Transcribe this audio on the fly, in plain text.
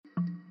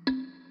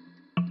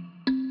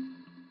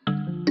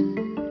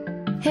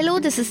Hello,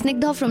 this is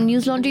Snigdha from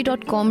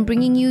newslaundry.com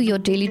bringing you your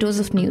daily dose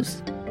of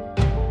news.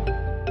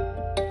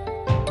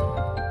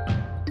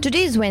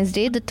 Today is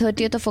Wednesday, the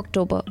 30th of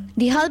October.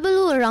 The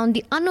hullabaloo around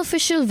the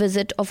unofficial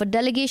visit of a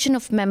delegation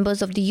of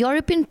members of the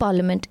European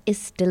Parliament is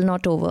still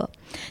not over.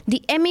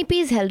 The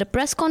MEPs held a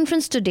press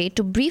conference today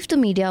to brief the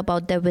media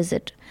about their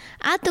visit.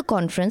 At the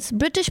conference,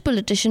 British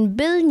politician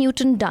Bill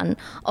Newton-Dunn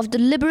of the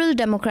Liberal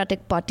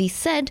Democratic Party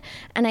said,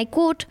 and I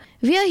quote,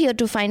 "We are here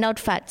to find out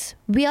facts.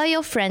 We are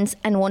your friends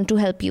and want to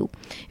help you.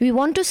 We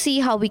want to see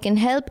how we can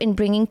help in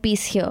bringing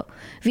peace here.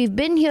 We've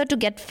been here to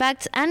get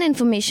facts and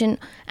information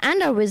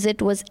and our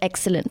visit was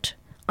excellent."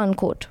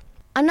 Unquote.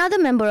 Another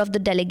member of the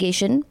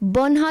delegation,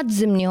 Bernhard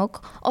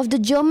Zimniok of the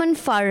German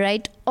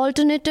far-right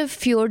Alternative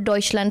für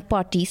Deutschland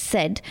party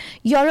said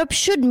Europe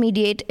should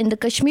mediate in the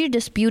Kashmir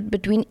dispute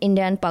between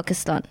India and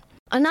Pakistan.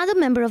 Another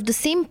member of the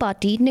same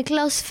party,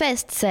 Niklaus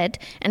Fest, said,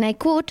 and I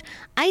quote,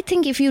 "I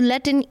think if you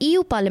let in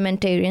EU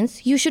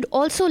parliamentarians, you should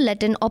also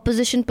let in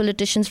opposition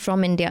politicians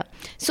from India.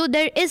 So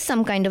there is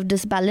some kind of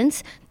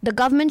disbalance. The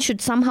government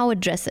should somehow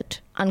address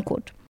it."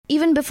 Unquote.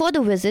 Even before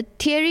the visit,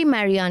 Thierry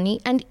Mariani,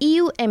 an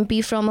EU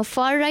MP from a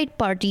far-right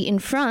party in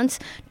France,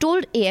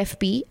 told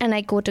AFP, and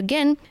I quote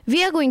again,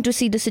 "We are going to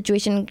see the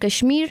situation in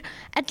Kashmir,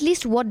 at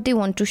least what they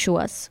want to show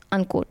us."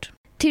 Unquote.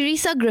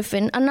 Theresa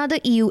Griffin, another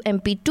EU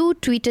MP too,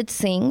 tweeted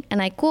saying,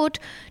 and I quote,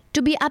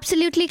 "To be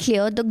absolutely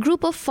clear, the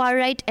group of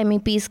far-right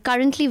MEPs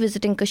currently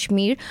visiting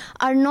Kashmir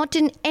are not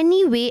in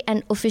any way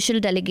an official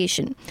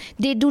delegation.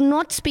 They do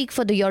not speak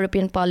for the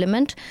European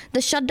Parliament.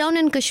 The shutdown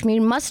in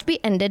Kashmir must be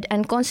ended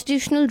and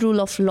constitutional rule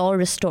of law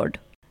restored."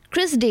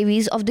 Chris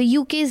Davies of the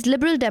UK's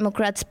Liberal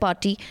Democrats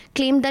Party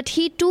claimed that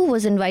he too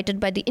was invited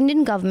by the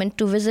Indian government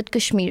to visit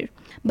Kashmir.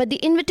 But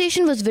the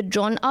invitation was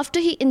withdrawn after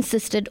he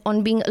insisted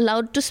on being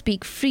allowed to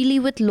speak freely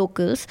with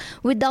locals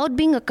without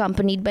being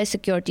accompanied by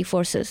security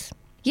forces.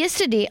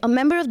 Yesterday, a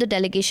member of the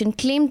delegation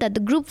claimed that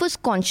the group was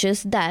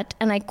conscious that,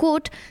 and I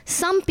quote,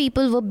 "some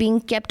people were being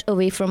kept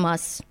away from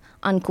us."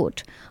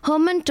 Unquote.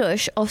 Herman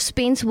Tersch of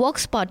Spain's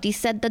Vox party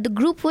said that the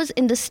group was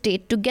in the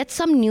state to get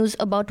some news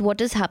about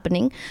what is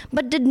happening,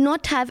 but did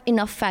not have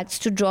enough facts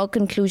to draw a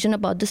conclusion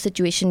about the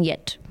situation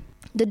yet.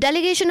 The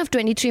delegation of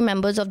 23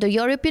 members of the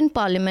European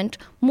Parliament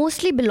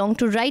mostly belong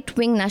to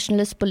right-wing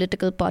nationalist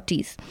political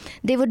parties.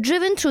 They were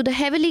driven through the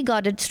heavily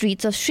guarded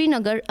streets of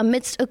Srinagar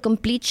amidst a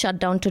complete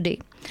shutdown today.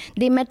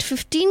 They met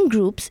 15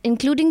 groups,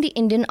 including the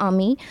Indian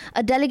Army,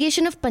 a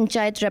delegation of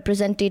panchayat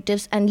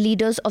representatives and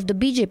leaders of the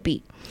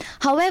BJP.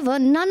 However,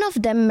 none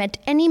of them met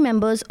any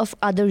members of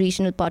other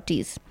regional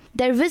parties.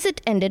 Their visit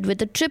ended with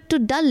a trip to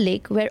Dal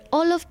Lake, where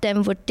all of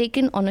them were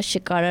taken on a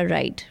shikara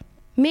ride.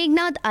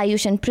 Meghnad,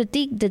 Ayush and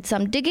Prateek did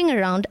some digging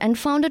around and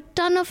found a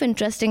ton of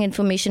interesting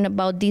information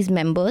about these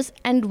members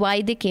and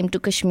why they came to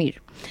Kashmir.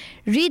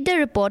 Read their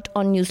report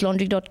on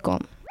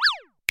newslaundry.com.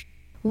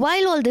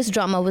 While all this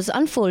drama was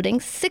unfolding,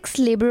 6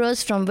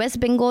 labourers from West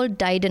Bengal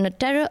died in a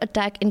terror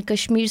attack in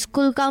Kashmir's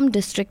Kulgam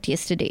district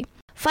yesterday.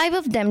 5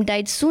 of them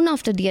died soon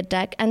after the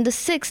attack and the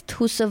 6th,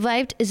 who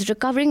survived, is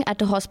recovering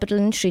at a hospital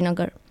in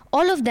Srinagar.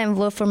 All of them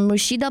were from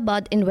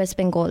Murshidabad in West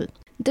Bengal.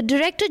 The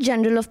Director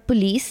General of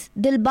Police,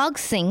 Dilbag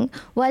Singh,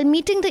 while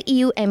meeting the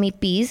EU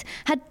MEPs,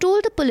 had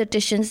told the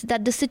politicians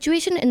that the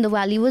situation in the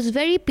valley was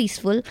very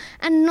peaceful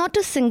and not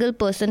a single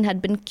person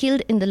had been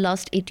killed in the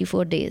last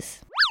 84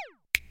 days.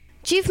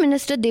 Chief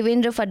Minister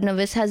Devendra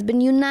Fadnavis has been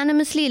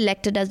unanimously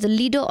elected as the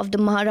leader of the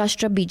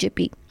Maharashtra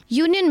BJP.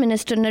 Union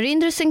Minister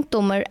Narendra Singh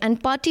Tomar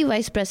and Party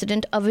Vice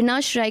President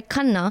Avinash Rai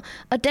Khanna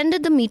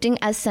attended the meeting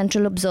as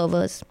central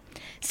observers.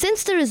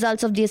 Since the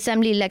results of the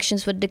assembly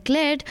elections were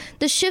declared,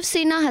 the Shiv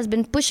Sena has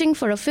been pushing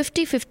for a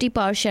 50-50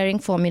 power sharing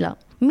formula.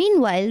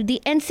 Meanwhile,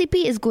 the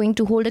NCP is going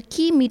to hold a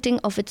key meeting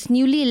of its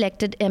newly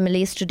elected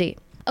MLAs today.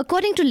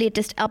 According to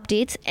latest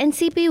updates,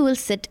 NCP will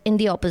sit in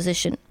the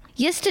opposition.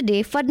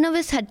 Yesterday,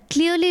 Fadnavis had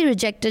clearly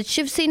rejected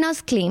Shiv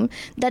Sena's claim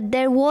that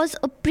there was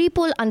a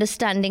pre-poll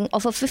understanding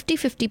of a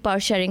 50-50 power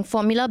sharing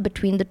formula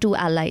between the two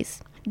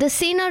allies. The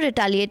Sena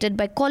retaliated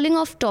by calling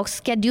off talks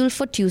scheduled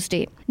for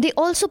Tuesday. They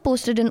also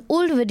posted an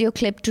old video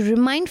clip to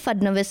remind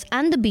Fadnavis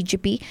and the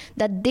BJP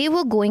that they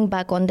were going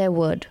back on their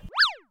word.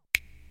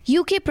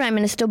 UK Prime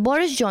Minister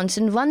Boris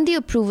Johnson won the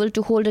approval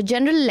to hold a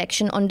general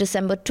election on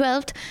December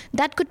 12th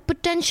that could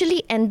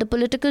potentially end the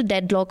political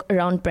deadlock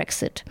around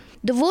Brexit.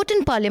 The vote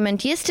in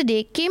Parliament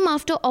yesterday came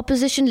after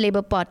opposition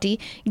Labour Party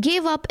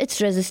gave up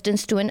its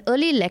resistance to an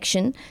early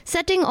election,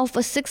 setting off a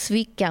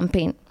 6-week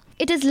campaign.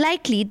 It is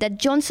likely that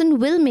Johnson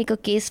will make a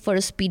case for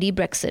a speedy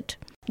Brexit.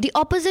 The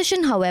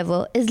opposition,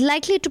 however, is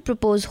likely to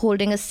propose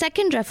holding a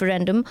second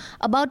referendum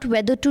about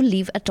whether to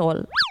leave at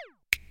all.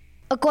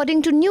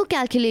 According to new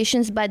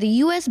calculations by the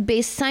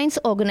US-based science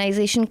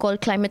organization called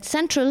Climate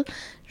Central,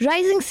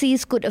 rising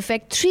seas could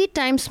affect 3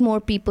 times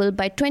more people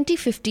by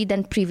 2050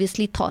 than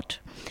previously thought.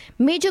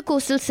 Major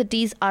coastal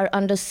cities are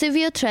under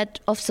severe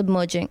threat of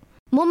submerging.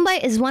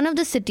 Mumbai is one of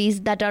the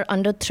cities that are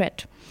under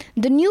threat.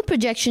 The new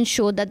projections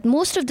show that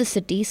most of the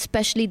city,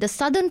 especially the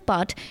southern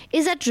part,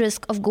 is at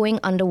risk of going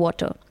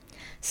underwater.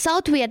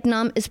 South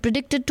Vietnam is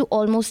predicted to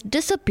almost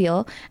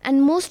disappear,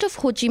 and most of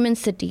Ho Chi Minh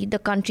City, the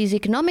country's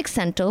economic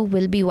center,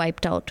 will be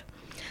wiped out.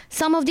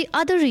 Some of the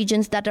other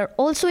regions that are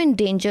also in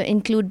danger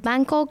include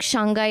Bangkok,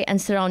 Shanghai and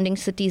surrounding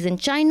cities in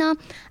China,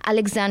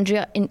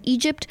 Alexandria in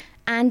Egypt,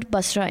 and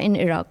Basra in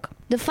Iraq.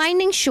 The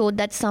findings showed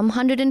that some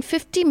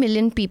 150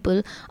 million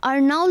people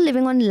are now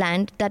living on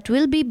land that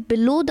will be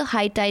below the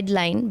high tide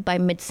line by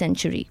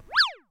mid-century.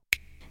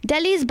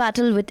 Delhi's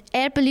battle with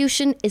air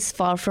pollution is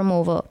far from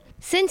over.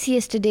 Since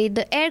yesterday,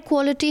 the air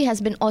quality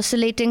has been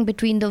oscillating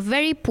between the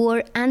very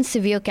poor and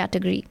severe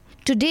category.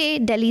 Today,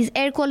 Delhi's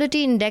air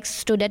quality index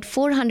stood at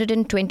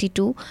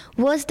 422,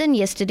 worse than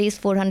yesterday's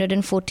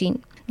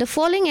 414. The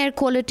falling air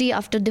quality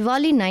after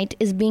Diwali night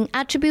is being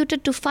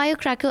attributed to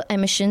firecracker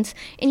emissions,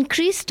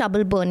 increased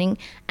stubble burning,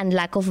 and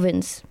lack of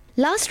winds.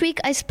 Last week,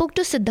 I spoke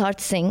to Siddharth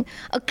Singh,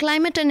 a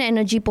climate and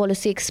energy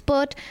policy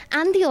expert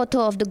and the author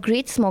of The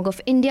Great Smog of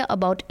India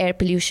about air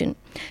pollution.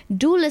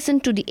 Do listen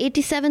to the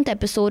 87th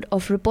episode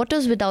of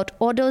Reporters Without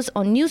Orders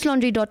on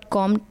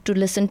newslaundry.com to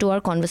listen to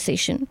our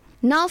conversation.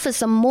 Now for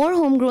some more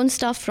homegrown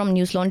stuff from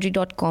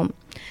newslaundry.com.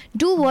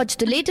 Do watch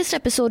the latest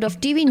episode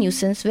of TV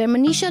Nuisance, where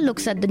Manisha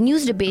looks at the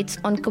news debates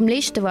on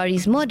Kamlesh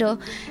Tiwari's murder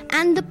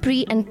and the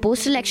pre- and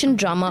post-election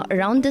drama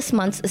around this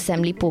month's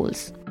assembly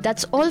polls.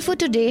 That's all for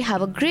today.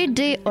 Have a great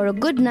day or a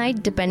good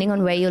night, depending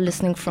on where you're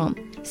listening from.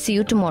 See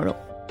you tomorrow.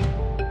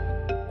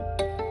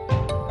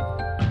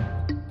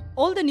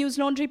 All the News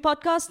Laundry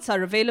podcasts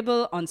are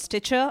available on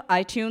Stitcher,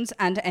 iTunes,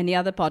 and any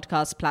other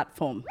podcast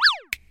platform.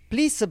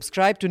 Please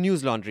subscribe to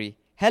News Laundry.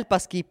 Help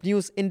us keep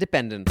news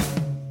independent.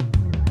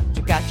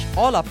 To catch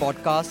all our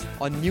podcasts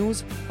on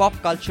news, pop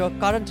culture,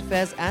 current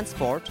affairs and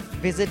sport,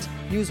 visit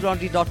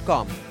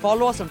newslaundry.com.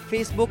 Follow us on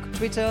Facebook,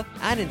 Twitter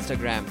and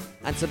Instagram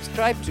and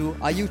subscribe to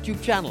our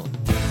YouTube channel.